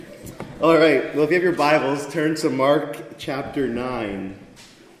All right, well, if you have your Bibles, turn to Mark chapter 9.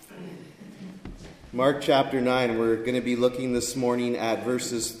 Mark chapter 9, we're going to be looking this morning at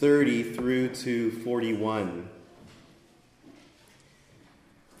verses 30 through to 41.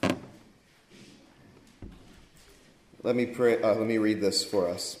 Let me read this for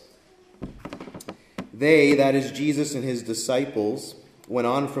us. They, that is Jesus and his disciples, went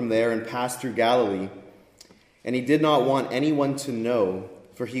on from there and passed through Galilee, and he did not want anyone to know,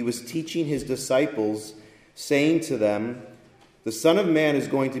 for he was teaching his disciples, saying to them, "The Son of Man is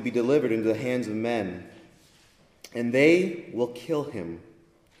going to be delivered into the hands of men, and they will kill him.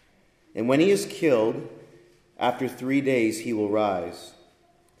 And when he is killed, after 3 days he will rise."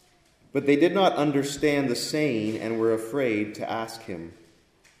 But they did not understand the saying and were afraid to ask him.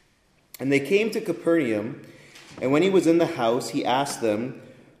 And they came to Capernaum, and when he was in the house, he asked them,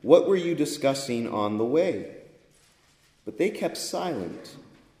 "What were you discussing on the way?" But they kept silent.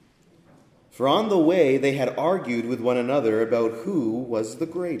 For on the way they had argued with one another about who was the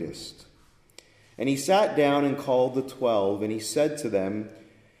greatest. And he sat down and called the 12, and he said to them,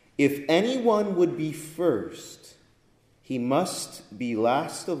 "If anyone would be first, he must be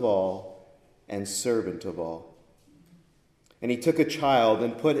last of all and servant of all." And he took a child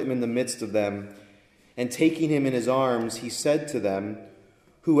and put him in the midst of them, and taking him in his arms, he said to them,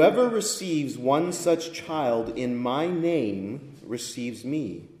 "Whoever receives one such child in my name receives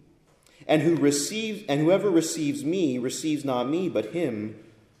me. And whoever receives me receives not me, but him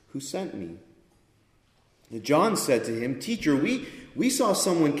who sent me." And John said to him, "Teacher, we saw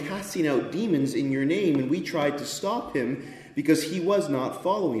someone casting out demons in your name, and we tried to stop him because he was not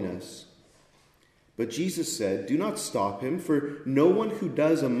following us." But Jesus said, "Do not stop him, for no one who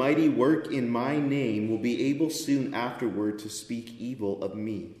does a mighty work in my name will be able soon afterward to speak evil of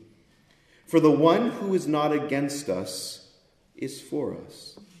me. For the one who is not against us is for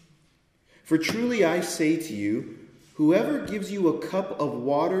us. For truly I say to you, whoever gives you a cup of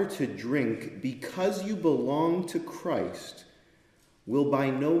water to drink because you belong to Christ will by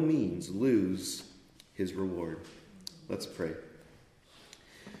no means lose his reward." Let's pray.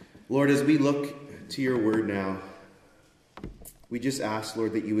 Lord, as we look to your word now, we just ask,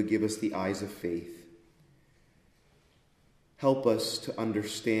 Lord, that you would give us the eyes of faith. Help us to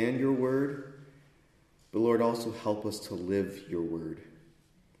understand your word, but Lord, also help us to live your word.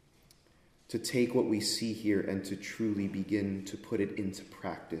 To take what we see here and to truly begin to put it into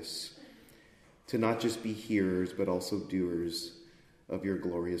practice. To not just be hearers, but also doers of your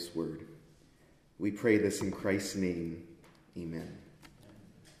glorious word. We pray this in Christ's name. Amen.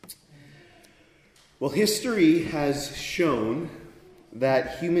 Well, history has shown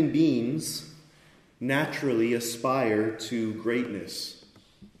that human beings naturally aspire to greatness.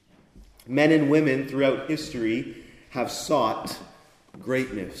 Men and women throughout history have sought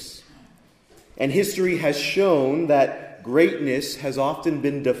greatness. And history has shown that greatness has often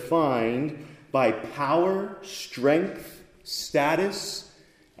been defined by power, strength, status,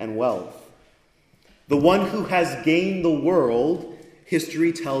 and wealth. The one who has gained the world,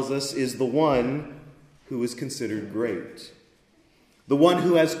 history tells us, is the one who is considered great. The one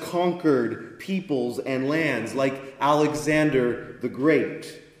who has conquered peoples and lands, like Alexander the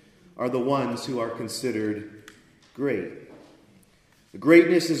Great, are the ones who are considered great.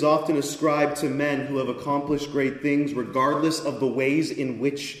 Greatness is often ascribed to men who have accomplished great things, regardless of the ways in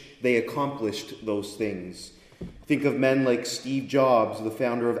which they accomplished those things. Think of men like Steve Jobs, the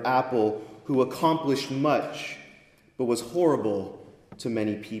founder of Apple, who accomplished much, but was horrible to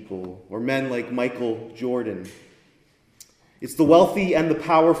many people. Or men like Michael Jordan. It's the wealthy and the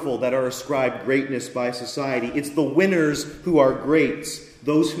powerful that are ascribed greatness by society. It's the winners who are great,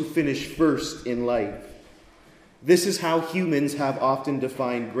 those who finish first in life. This is how humans have often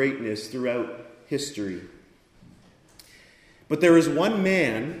defined greatness throughout history. But there is one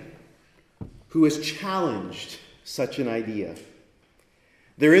man who has challenged such an idea.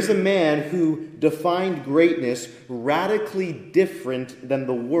 There is a man who defined greatness radically different than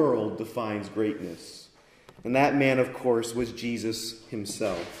the world defines greatness. And that man, of course, was Jesus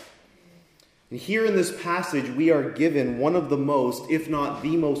himself. And here in this passage, we are given one of the most, if not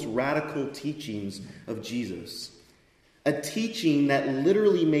the most radical teachings of Jesus. A teaching that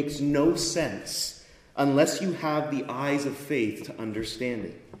literally makes no sense unless you have the eyes of faith to understand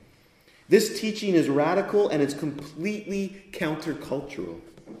it. This teaching is radical and it's completely countercultural.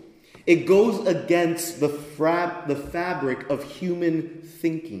 It goes against the fabric of human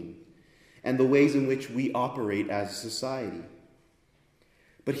thinking and the ways in which we operate as a society.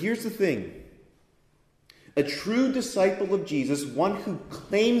 But here's the thing. A true disciple of Jesus, one who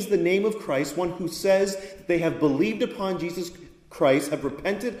claims the name of Christ, one who says they have believed upon Jesus Christ, have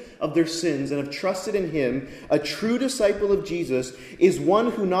repented of their sins, and have trusted in him, a true disciple of Jesus is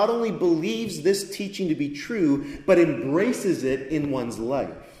one who not only believes this teaching to be true, but embraces it in one's life.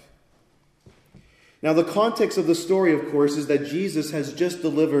 Now, the context of the story, of course, is that Jesus has just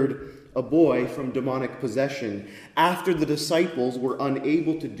delivered a boy from demonic possession after the disciples were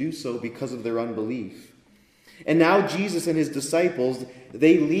unable to do so because of their unbelief. And now Jesus and his disciples,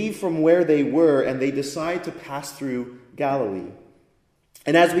 they leave from where they were and they decide to pass through Galilee.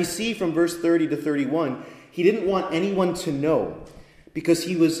 And as we see from verse 30 to 31, he didn't want anyone to know because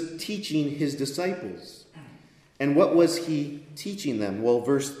he was teaching his disciples. And what was he teaching them? Well,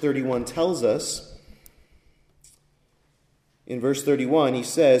 verse 31 tells us, in verse 31, he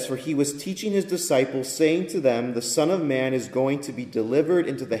says, "For he was teaching his disciples, saying to them, 'The Son of Man is going to be delivered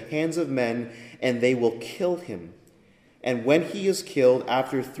into the hands of men, and they will kill him. And when he is killed,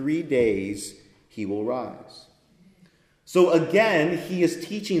 after 3 days, he will rise.'" So again, he is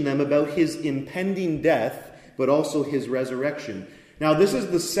teaching them about his impending death, but also his resurrection. Now, this is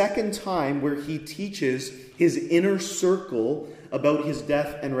the second time where he teaches his inner circle about his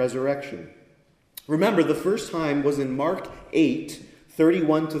death and resurrection. Remember, the first time was in Mark 8,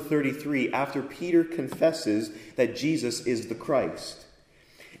 31 to 33, after Peter confesses that Jesus is the Christ.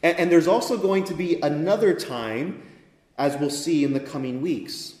 And there's also going to be another time, as we'll see in the coming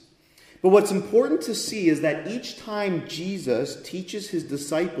weeks. But what's important to see is that each time Jesus teaches his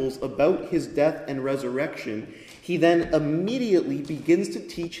disciples about his death and resurrection, he then immediately begins to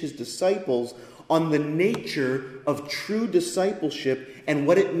teach his disciples on the nature of true discipleship and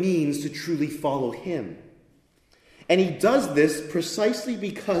what it means to truly follow him. And he does this precisely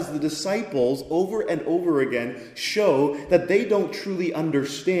because the disciples over and over again show that they don't truly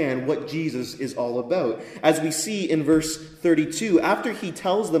understand what Jesus is all about. As we see in verse 32, after he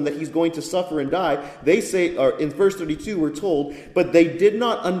tells them that he's going to suffer and die, they say, or in verse 32 we're told, "But they did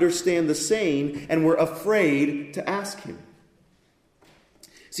not understand the saying and were afraid to ask him."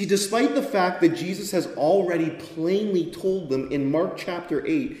 See, despite the fact that Jesus has already plainly told them in Mark chapter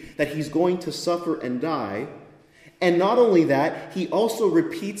 8 that he's going to suffer and die, and not only that, he also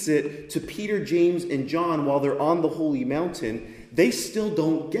repeats it to Peter, James, and John while they're on the holy mountain, they still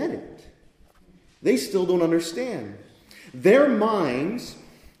don't get it. They still don't understand. Their minds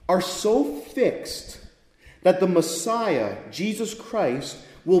are so fixed that the Messiah, Jesus Christ,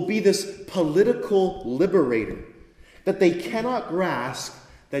 will be this political liberator, that they cannot grasp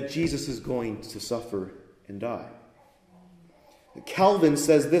that Jesus is going to suffer and die. Calvin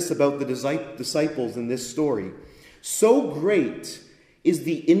says this about the disciples in this story: "So great is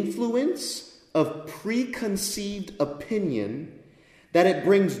the influence of preconceived opinion that it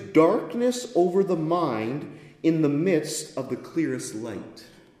brings darkness over the mind in the midst of the clearest light."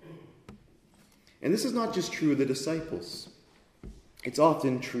 And this is not just true of the disciples. It's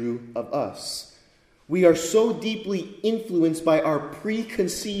often true of us. We are so deeply influenced by our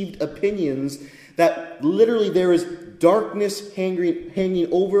preconceived opinions that literally there is darkness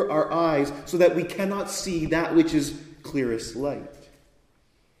hanging over our eyes so that we cannot see that which is clearest light.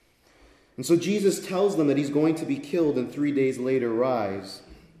 And so Jesus tells them that he's going to be killed and 3 days later rise.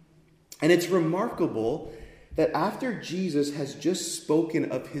 And it's remarkable that after Jesus has just spoken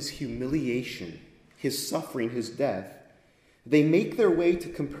of his humiliation, his suffering, his death, they make their way to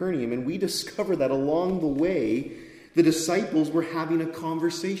Capernaum, and we discover that along the way, the disciples were having a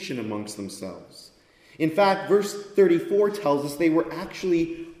conversation amongst themselves. In fact, verse 34 tells us they were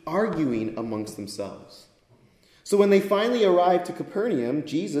actually arguing amongst themselves. So when they finally arrived to Capernaum,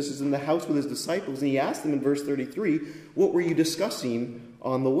 Jesus is in the house with his disciples, and he asked them in verse 33, "What were you discussing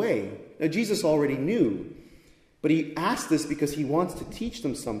on the way?" Now, Jesus already knew, but he asked this because he wants to teach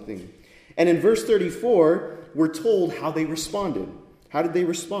them something. And in verse 34, we're told how they responded. How did they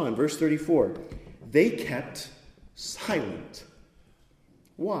respond? Verse 34, "They kept silent."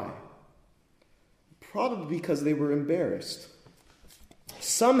 Why? Probably because they were embarrassed.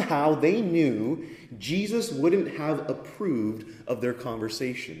 Somehow they knew Jesus wouldn't have approved of their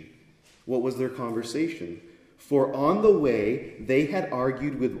conversation. What was their conversation? For on the way, they had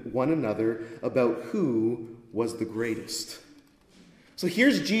argued with one another about who was the greatest. So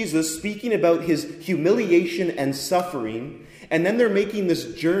here's Jesus speaking about his humiliation and suffering, and then they're making this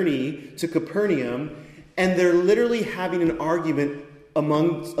journey to Capernaum, and they're literally having an argument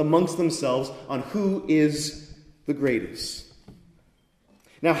amongst themselves on who is the greatest.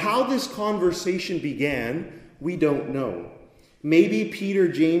 Now, how this conversation began, we don't know. Maybe Peter,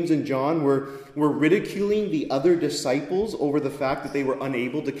 James, and John were ridiculing the other disciples over the fact that they were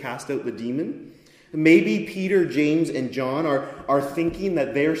unable to cast out the demon. Maybe Peter, James, and John are thinking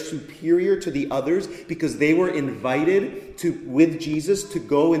that they're superior to the others because they were invited with Jesus to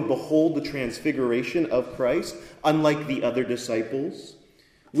go and behold the transfiguration of Christ, unlike the other disciples.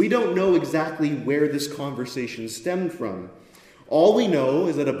 We don't know exactly where this conversation stemmed from. All we know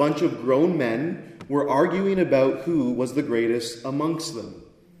is that a bunch of grown men were arguing about who was the greatest amongst them.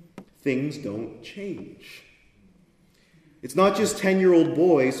 Things don't change. It's not just 10-year-old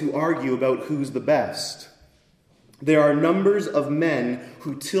boys who argue about who's the best. There are numbers of men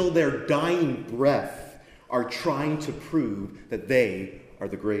who, till their dying breath, are trying to prove that they are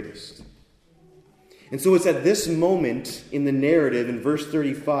the greatest. And so it's at this moment in the narrative in verse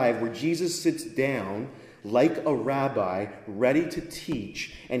 35 where Jesus sits down like a rabbi ready to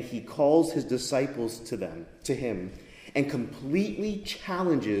teach, and he calls his disciples to him, and completely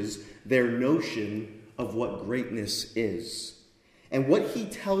challenges their notion of what greatness is. And what he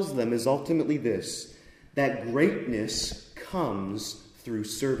tells them is ultimately this, that greatness comes through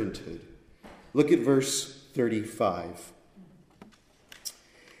servanthood. Look at verse 35.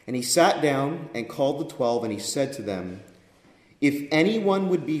 And he sat down and called the 12, and he said to them, "If anyone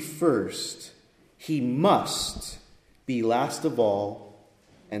would be first, he must be last of all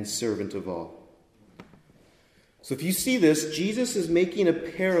and servant of all." So if you see this, Jesus is making a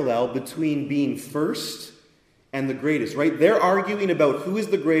parallel between being first and the greatest, right? They're arguing about who is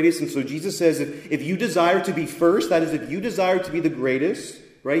the greatest, and so Jesus says, if you desire to be first, that is, if you desire to be the greatest,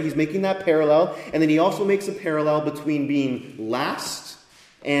 right? He's making that parallel, and then he also makes a parallel between being last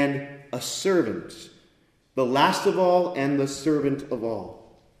and a servant. The last of all and the servant of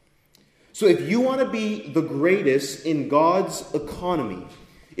all. So if you want to be the greatest in God's economy,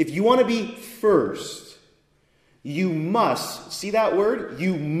 if you want to be first, you must, see that word?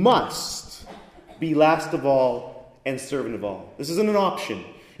 You must be last of all and servant of all. This isn't an option.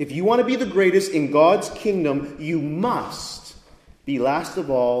 If you want to be the greatest in God's kingdom, you must be last of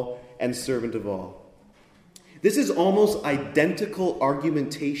all and servant of all. This is almost identical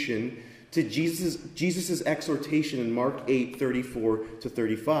argumentation to Jesus' exhortation in Mark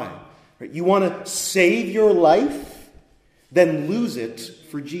 8:34-35. Right? You want to save your life? Then lose it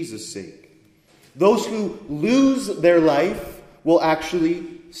for Jesus' sake. Those who lose their life will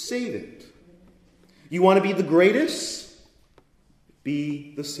actually save it. You want to be the greatest?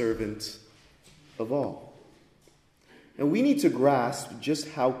 Be the servant of all. And we need to grasp just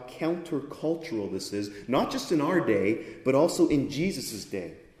how countercultural this is, not just in our day, but also in Jesus'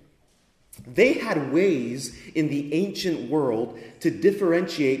 day. They had ways in the ancient world to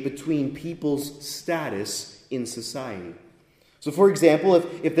differentiate between people's status in society. So, for example,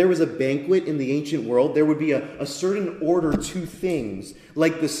 if there was a banquet in the ancient world, there would be a certain order to things,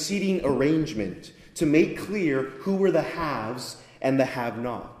 like the seating arrangement, to make clear who were the haves and the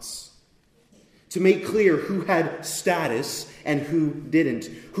have-nots. To make clear who had status and who didn't,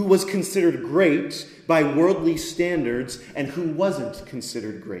 who was considered great by worldly standards and who wasn't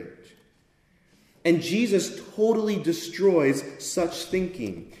considered great. And Jesus totally destroys such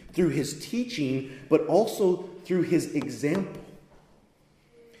thinking through his teaching, but also through his example.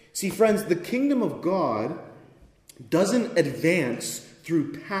 See, friends, the kingdom of God doesn't advance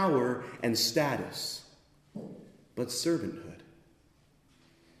through power and status, but servanthood.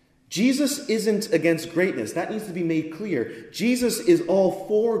 Jesus isn't against greatness. That needs to be made clear. Jesus is all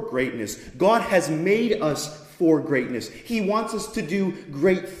for greatness. God has made us for greatness. He wants us to do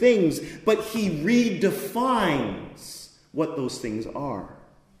great things, but he redefines what those things are.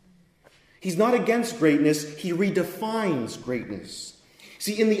 He's not against greatness. He redefines greatness.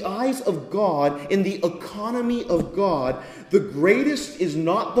 See, in the eyes of God, in the economy of God, the greatest is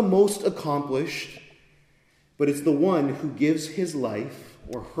not the most accomplished, but it's the one who gives his life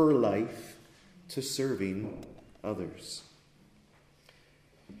or her life to serving others.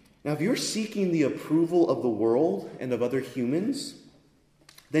 Now, if you're seeking the approval of the world and of other humans,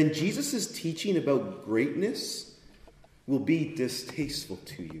 then Jesus' teaching about greatness will be distasteful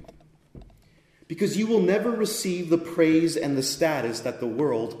to you. Because you will never receive the praise and the status that the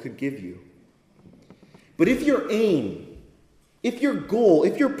world could give you. But if your aim, if your goal,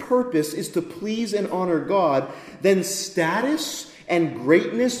 if your purpose is to please and honor God, then status and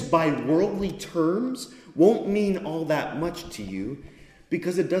greatness by worldly terms won't mean all that much to you,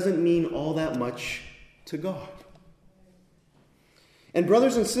 because it doesn't mean all that much to God. And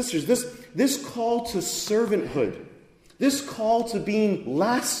brothers and sisters, this call to servanthood, this call to being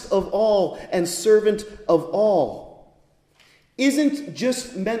last of all and servant of all, isn't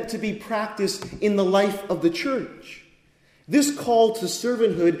just meant to be practiced in the life of the church. This call to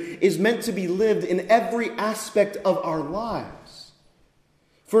servanthood is meant to be lived in every aspect of our lives.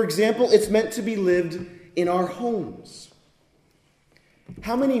 For example, it's meant to be lived in our homes.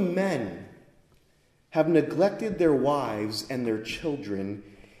 How many men have neglected their wives and their children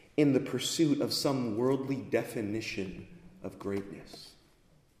in the pursuit of some worldly definition of greatness?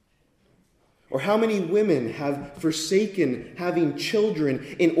 Or how many women have forsaken having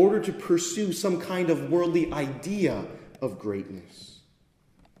children in order to pursue some kind of worldly idea of greatness?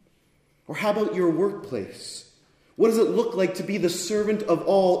 Or how about your workplace? What does it look like to be the servant of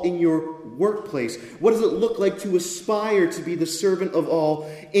all in your workplace? What does it look like to aspire to be the servant of all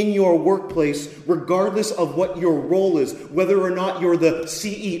in your workplace, regardless of what your role is, whether or not you're the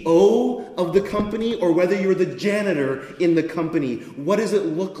CEO of the company or whether you're the janitor in the company? What does it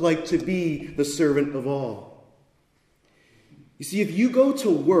look like to be the servant of all? You see, if you go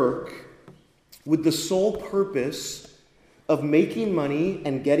to work with the sole purpose of making money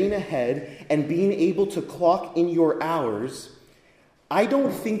and getting ahead and being able to clock in your hours, I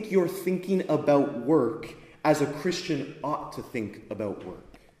don't think you're thinking about work as a Christian ought to think about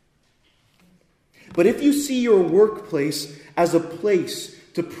work. But if you see your workplace as a place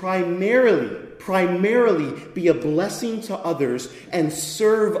to primarily be a blessing to others and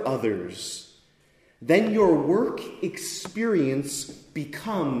serve others, then your work experience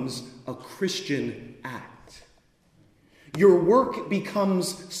becomes a Christian act. Your work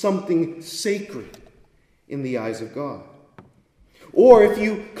becomes something sacred in the eyes of God. Or if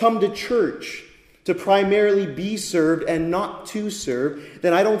you come to church to primarily be served and not to serve,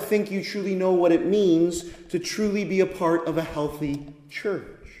 then I don't think you truly know what it means to truly be a part of a healthy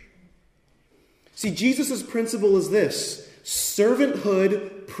church. See, Jesus' principle is this: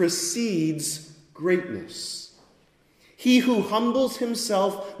 servanthood precedes greatness. He who humbles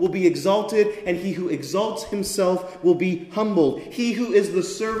himself will be exalted, and he who exalts himself will be humbled. He who is the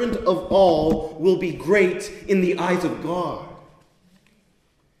servant of all will be great in the eyes of God.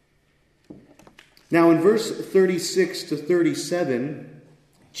 Now, in verse 36 to 37,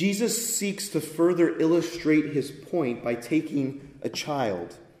 Jesus seeks to further illustrate his point by taking a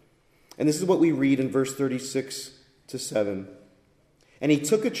child. And this is what we read in verse 36 to 7. And he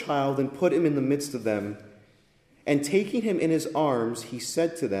took a child and put him in the midst of them. And taking him in his arms, he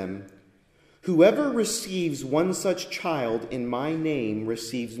said to them, "Whoever receives one such child in my name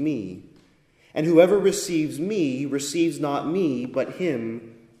receives me. And whoever receives me receives not me, but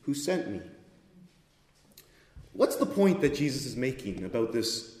him who sent me." What's the point that Jesus is making about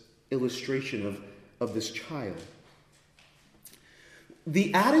this illustration of this child?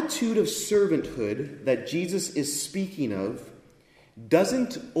 The attitude of servanthood that Jesus is speaking of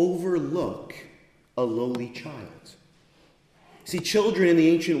doesn't overlook a lowly child. See, children in the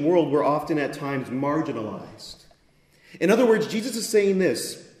ancient world were often at times marginalized. In other words, Jesus is saying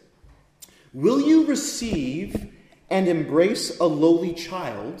this: will you receive and embrace a lowly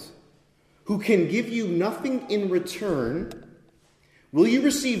child who can give you nothing in return? Will you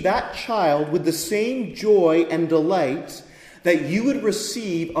receive that child with the same joy and delight that you would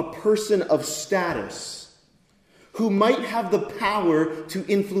receive a person of status who might have the power to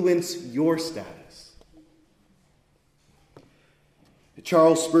influence your status?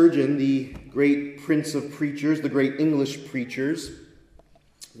 Charles Spurgeon, the great prince of preachers, the great English preachers,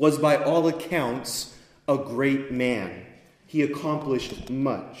 was by all accounts a great man. He accomplished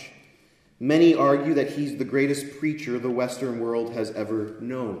much. Many argue that he's the greatest preacher the Western world has ever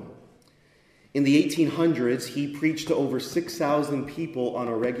known. In the 1800s, he preached to over 6,000 people on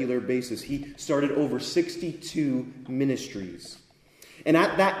a regular basis. He started over 62 ministries. And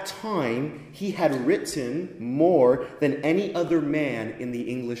at that time, he had written more than any other man in the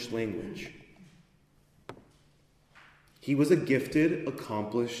English language. He was a gifted,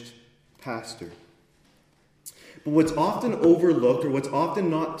 accomplished pastor. But what's often overlooked, or what's often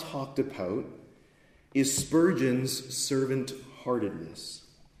not talked about, is Spurgeon's servant-heartedness.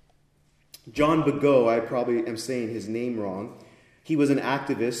 John Bagot, I probably am saying his name wrong, he was an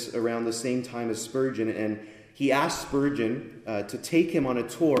activist around the same time as Spurgeon, and he asked Spurgeon to take him on a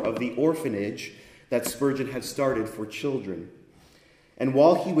tour of the orphanage that Spurgeon had started for children. And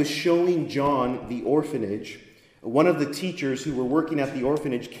while he was showing John the orphanage, one of the teachers who were working at the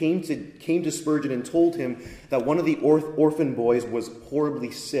orphanage came to Spurgeon and told him that one of the orphan boys was horribly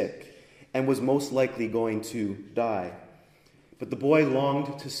sick and was most likely going to die. But the boy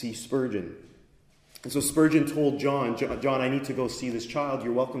longed to see Spurgeon. And so Spurgeon told John, I need to go see this child.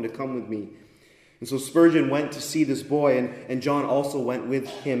 You're welcome to come with me. And so Spurgeon went to see this boy, and John also went with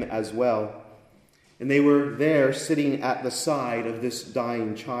him as well. And they were there sitting at the side of this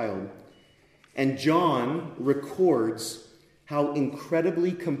dying child. And John records how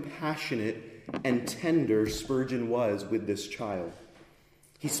incredibly compassionate and tender Spurgeon was with this child.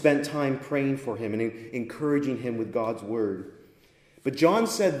 He spent time praying for him and encouraging him with God's word. But John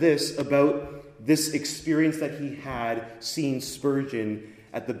said this about this experience that he had seeing Spurgeon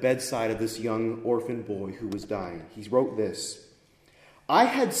at the bedside of this young orphan boy who was dying. He wrote this: "I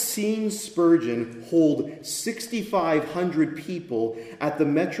had seen Spurgeon hold 6,500 people at the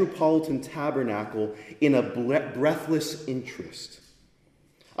Metropolitan Tabernacle in a breathless interest.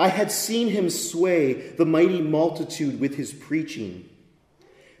 I had seen him sway the mighty multitude with his preaching.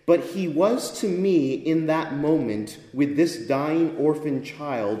 But he was to me in that moment with this dying orphan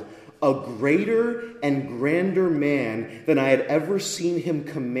child a greater and grander man than I had ever seen him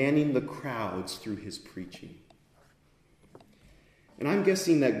commanding the crowds through his preaching." And I'm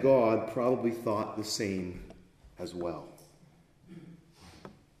guessing that God probably thought the same as well.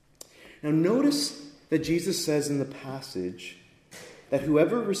 Now notice that Jesus says in the passage that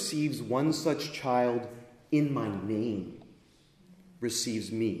whoever receives one such child in my name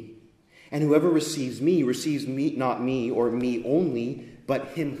receives me. And whoever receives me, not me or me only, but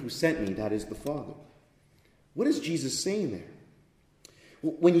him who sent me, that is the Father. What is Jesus saying there?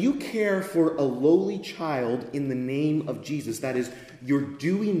 When you care for a lowly child in the name of Jesus, that is, you're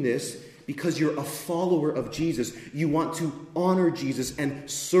doing this because you're a follower of Jesus. You want to honor Jesus and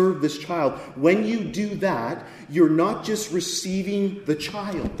serve this child. When you do that, you're not just receiving the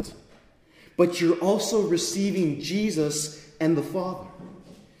child, but you're also receiving Jesus and the Father.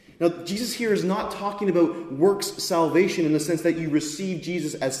 Now, Jesus here is not talking about works salvation in the sense that you receive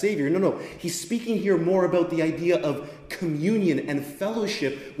Jesus as Savior. No. He's speaking here more about the idea of communion and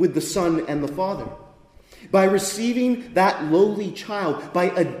fellowship with the Son and the Father. By receiving that lowly child, by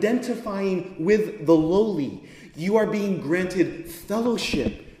identifying with the lowly, you are being granted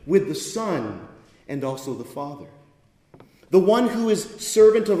fellowship with the Son and also the Father. The one who is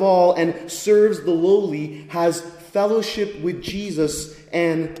servant of all and serves the lowly has fellowship with Jesus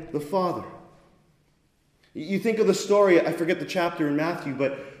and the Father. You think of the story, I forget the chapter in Matthew,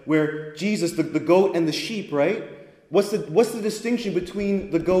 but where Jesus, the goat and the sheep, right? What's the distinction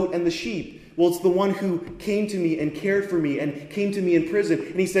between the goat and the sheep? Well, it's the one who came to me and cared for me and came to me in prison.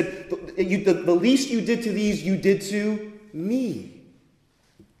 And he said, the least you did to these, you did to me.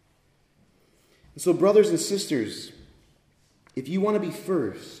 And so, brothers and sisters, if you want to be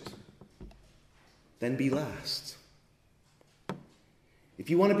first, then be last. If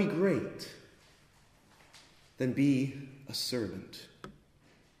you want to be great, then be a servant.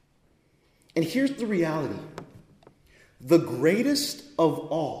 And here's the reality. The greatest of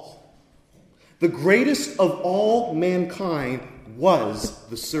all mankind was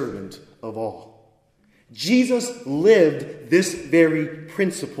the servant of all. Jesus lived this very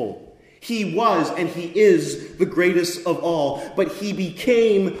principle. He was and he is the greatest of all, but he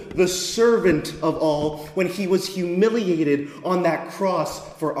became the servant of all when he was humiliated on that cross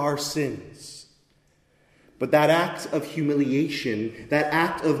for our sins. But that act of humiliation, that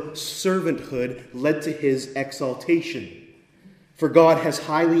act of servanthood led to his exaltation. For God has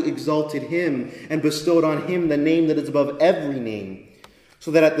highly exalted him and bestowed on him the name that is above every name, so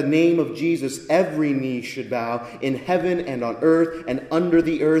that at the name of Jesus every knee should bow in heaven and on earth and under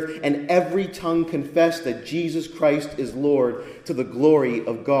the earth, and every tongue confess that Jesus Christ is Lord, to the glory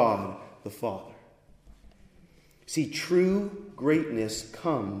of God the Father. See, true greatness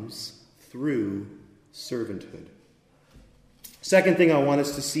comes through servanthood. Second thing I want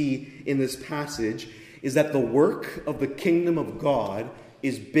us to see in this passage is that the work of the kingdom of God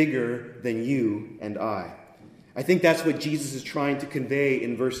is bigger than you and I. I think that's what Jesus is trying to convey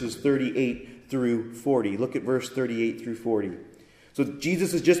in verses 38 through 40. Look at verse 38 through 40. So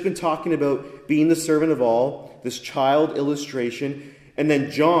Jesus has just been talking about being the servant of all, this child illustration. And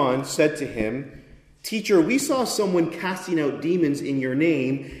then John said to him, "Teacher, we saw someone casting out demons in your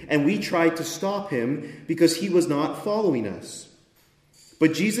name, and we tried to stop him because he was not following us."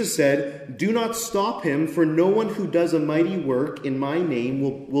 But Jesus said, "Do not stop him, for no one who does a mighty work in my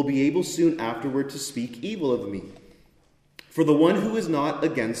name will be able soon afterward to speak evil of me. For the one who is not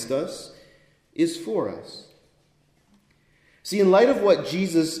against us is for us." See, in light of what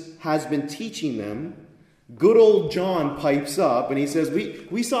Jesus has been teaching them, good old John pipes up and he says,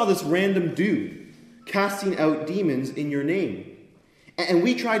 we saw this random dude casting out demons in your name. And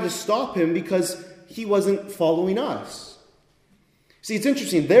we tried to stop him because he wasn't following us. See, it's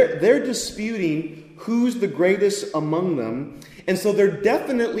interesting. They're disputing who's the greatest among them. And so they're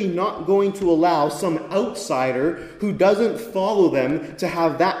definitely not going to allow some outsider who doesn't follow them to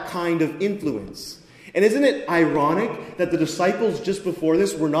have that kind of influence. And isn't it ironic that the disciples just before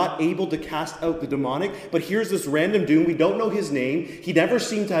this were not able to cast out the demonic? But here's this random dude. We don't know his name. He never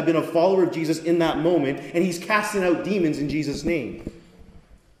seemed to have been a follower of Jesus in that moment. And he's casting out demons in Jesus' name.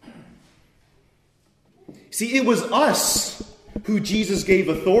 See, it was us who Jesus gave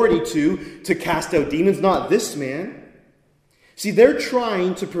authority to cast out demons, not this man. See, they're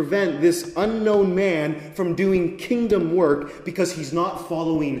trying to prevent this unknown man from doing kingdom work because he's not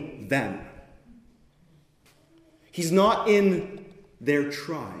following them. He's not in their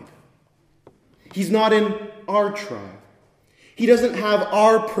tribe. He's not in our tribe. He doesn't have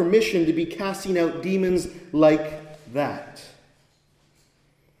our permission to be casting out demons like that.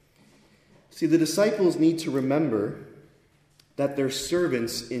 See, the disciples need to remember that they're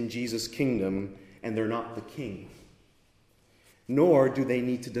servants in Jesus' kingdom and they're not the king. Nor do they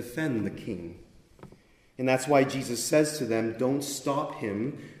need to defend the king. And that's why Jesus says to them, don't stop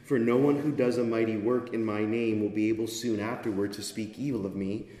him, for no one who does a mighty work in my name will be able soon afterward to speak evil of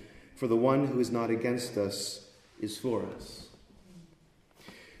me, for the one who is not against us is for us.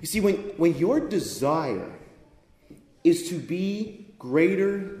 You see, when your desire is to be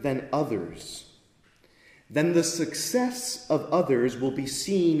greater than others, then the success of others will be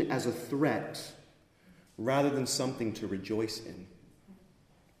seen as a threat rather than something to rejoice in.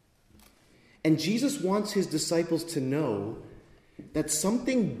 And Jesus wants his disciples to know that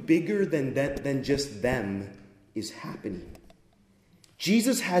something bigger than just them is happening.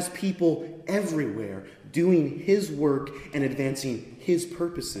 Jesus has people everywhere doing his work and advancing his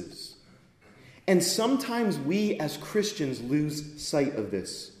purposes. And sometimes we as Christians lose sight of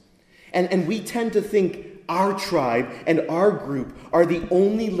this. And we tend to think our tribe and our group are the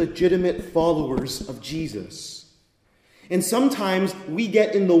only legitimate followers of Jesus. And sometimes we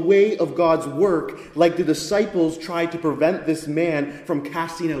get in the way of God's work, like the disciples tried to prevent this man from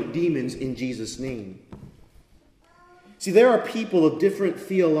casting out demons in Jesus' name. See, there are people of different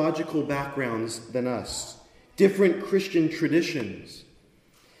theological backgrounds than us, different Christian traditions.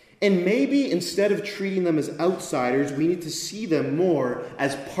 And maybe instead of treating them as outsiders, we need to see them more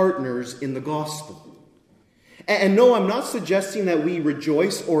as partners in the gospel. And no, I'm not suggesting that we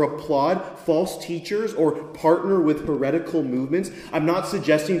rejoice or applaud false teachers or partner with heretical movements. I'm not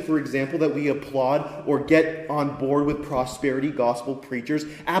suggesting, for example, that we applaud or get on board with prosperity gospel preachers.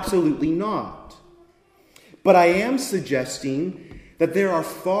 Absolutely not. But I am suggesting that there are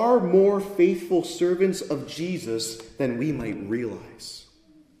far more faithful servants of Jesus than we might realize,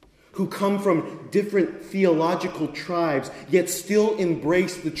 who come from different theological tribes, yet still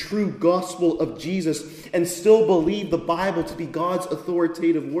embrace the true gospel of Jesus and still believe the Bible to be God's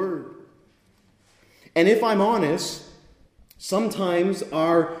authoritative word. And if I'm honest, sometimes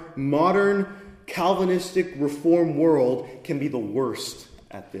our modern Calvinistic Reform world can be the worst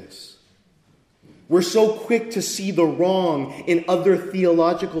at this. We're so quick to see the wrong in other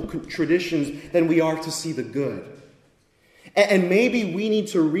theological traditions than we are to see the good. And maybe we need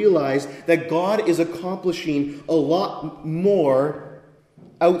to realize that God is accomplishing a lot more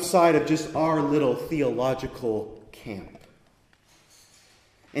outside of just our little theological camp.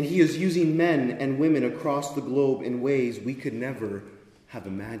 And he is using men and women across the globe in ways we could never have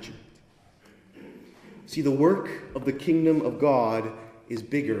imagined. See, the work of the kingdom of God is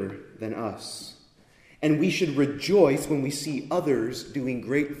bigger than us. And we should rejoice when we see others doing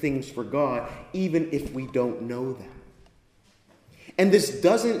great things for God, even if we don't know them. And this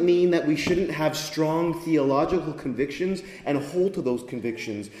doesn't mean that we shouldn't have strong theological convictions and hold to those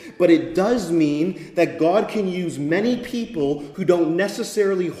convictions. But it does mean that God can use many people who don't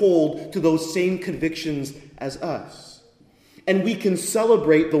necessarily hold to those same convictions as us. And we can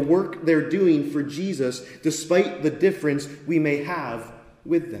celebrate the work they're doing for Jesus despite the difference we may have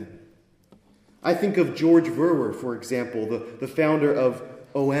with them. I think of George Verwer, for example, the founder of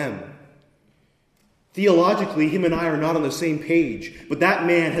OM. Theologically, him and I are not on the same page, but that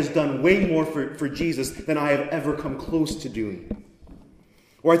man has done way more for Jesus than I have ever come close to doing.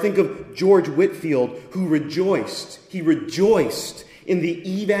 Or I think of George Whitefield, who rejoiced in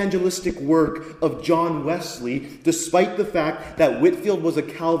the evangelistic work of John Wesley, despite the fact that Whitefield was a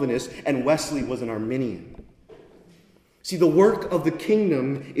Calvinist and Wesley was an Arminian. See, the work of the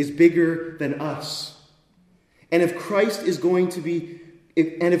kingdom is bigger than us. And if Christ is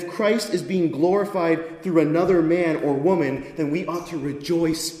being glorified through another man or woman, then we ought to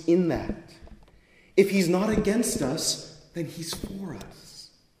rejoice in that. If he's not against us, then he's for us.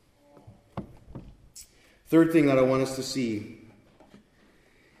 Third thing that I want us to see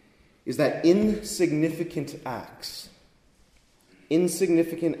is that insignificant acts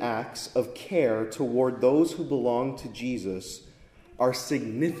of care toward those who belong to Jesus are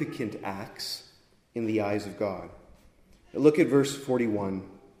significant acts in the eyes of God. Look at verse 41.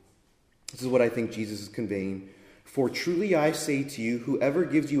 This is what I think Jesus is conveying. For truly I say to you, whoever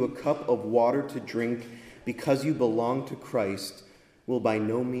gives you a cup of water to drink because you belong to Christ will by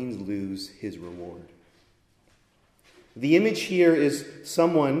no means lose his reward. The image here is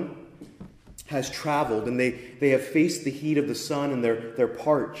someone has traveled and they have faced the heat of the sun and they're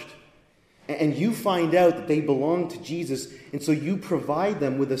parched. And you find out that they belong to Jesus, and so you provide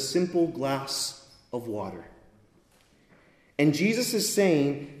them with a simple glass of water. And Jesus is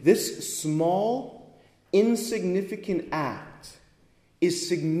saying this small, insignificant act is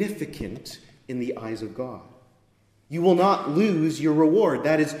significant in the eyes of God. You will not lose your reward.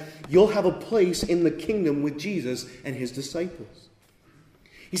 That is, you'll have a place in the kingdom with Jesus and his disciples.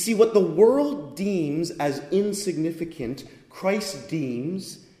 You see, what the world deems as insignificant, Christ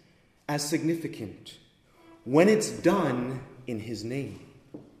deems as significant when it's done in his name.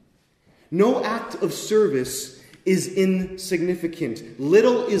 No act of service is insignificant.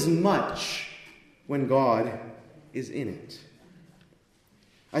 Little is much when God is in it.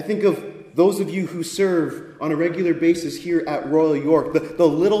 I think of those of you who serve on a regular basis here at Royal York, the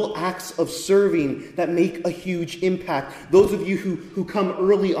little acts of serving that make a huge impact. Those of you who come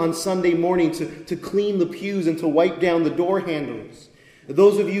early on Sunday morning to clean the pews and to wipe down the door handles.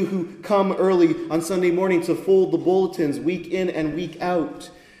 Those of you who come early on Sunday morning to fold the bulletins week in and week out.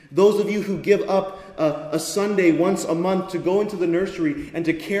 Those of you who give up a Sunday once a month to go into the nursery and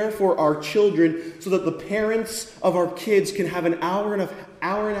to care for our children so that the parents of our kids can have an hour and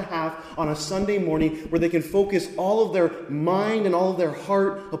a half on a Sunday morning where they can focus all of their mind and all of their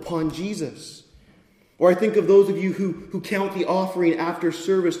heart upon Jesus. Or I think of those of you who count the offering after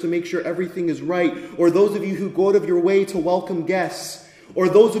service to make sure everything is right. Or those of you who go out of your way to welcome guests. Or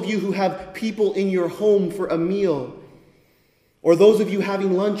those of you who have people in your home for a meal. Or those of you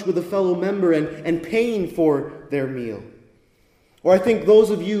having lunch with a fellow member and paying for their meal. Or I think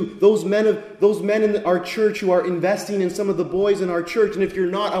those of you, those men in our church who are investing in some of the boys in our church. And if you're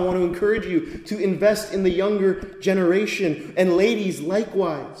not, I want to encourage you to invest in the younger generation. And ladies,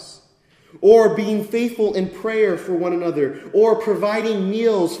 likewise. Or being faithful in prayer for one another. Or providing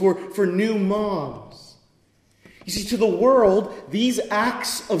meals for new moms. You see, to the world, these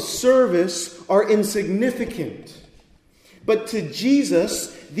acts of service are insignificant. But to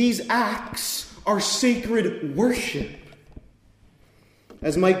Jesus, these acts are sacred worship.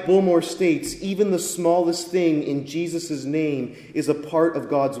 As Mike Bullmore states, even the smallest thing in Jesus' name is a part of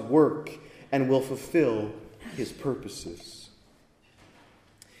God's work and will fulfill his purposes.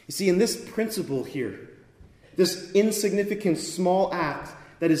 You see, in this principle here, this insignificant small act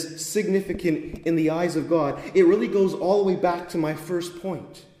that is significant in the eyes of God, it really goes all the way back to my first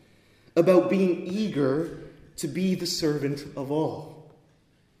point about being eager to be the servant of all.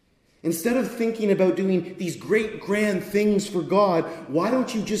 Instead of thinking about doing these great grand things for God, why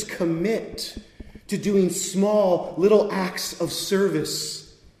don't you just commit to doing small little acts of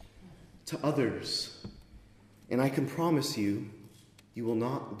service to others? And I can promise you, you will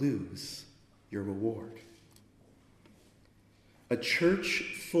not lose your reward. A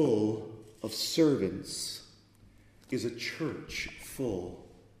church full of servants is a church full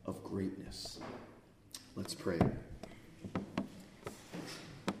of greatness. Let's pray.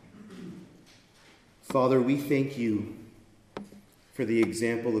 Father, we thank you for the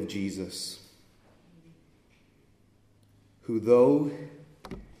example of Jesus, who, though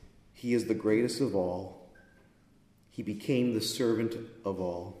he is the greatest of all, he became the servant of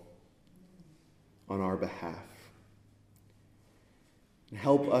all on our behalf. And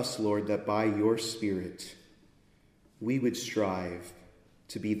help us, Lord, that by your Spirit we would strive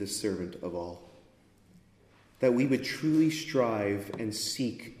to be the servant of all. That we would truly strive and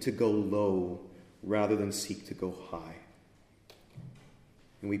seek to go low rather than seek to go high.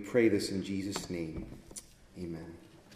 And we pray this in Jesus' name. Amen.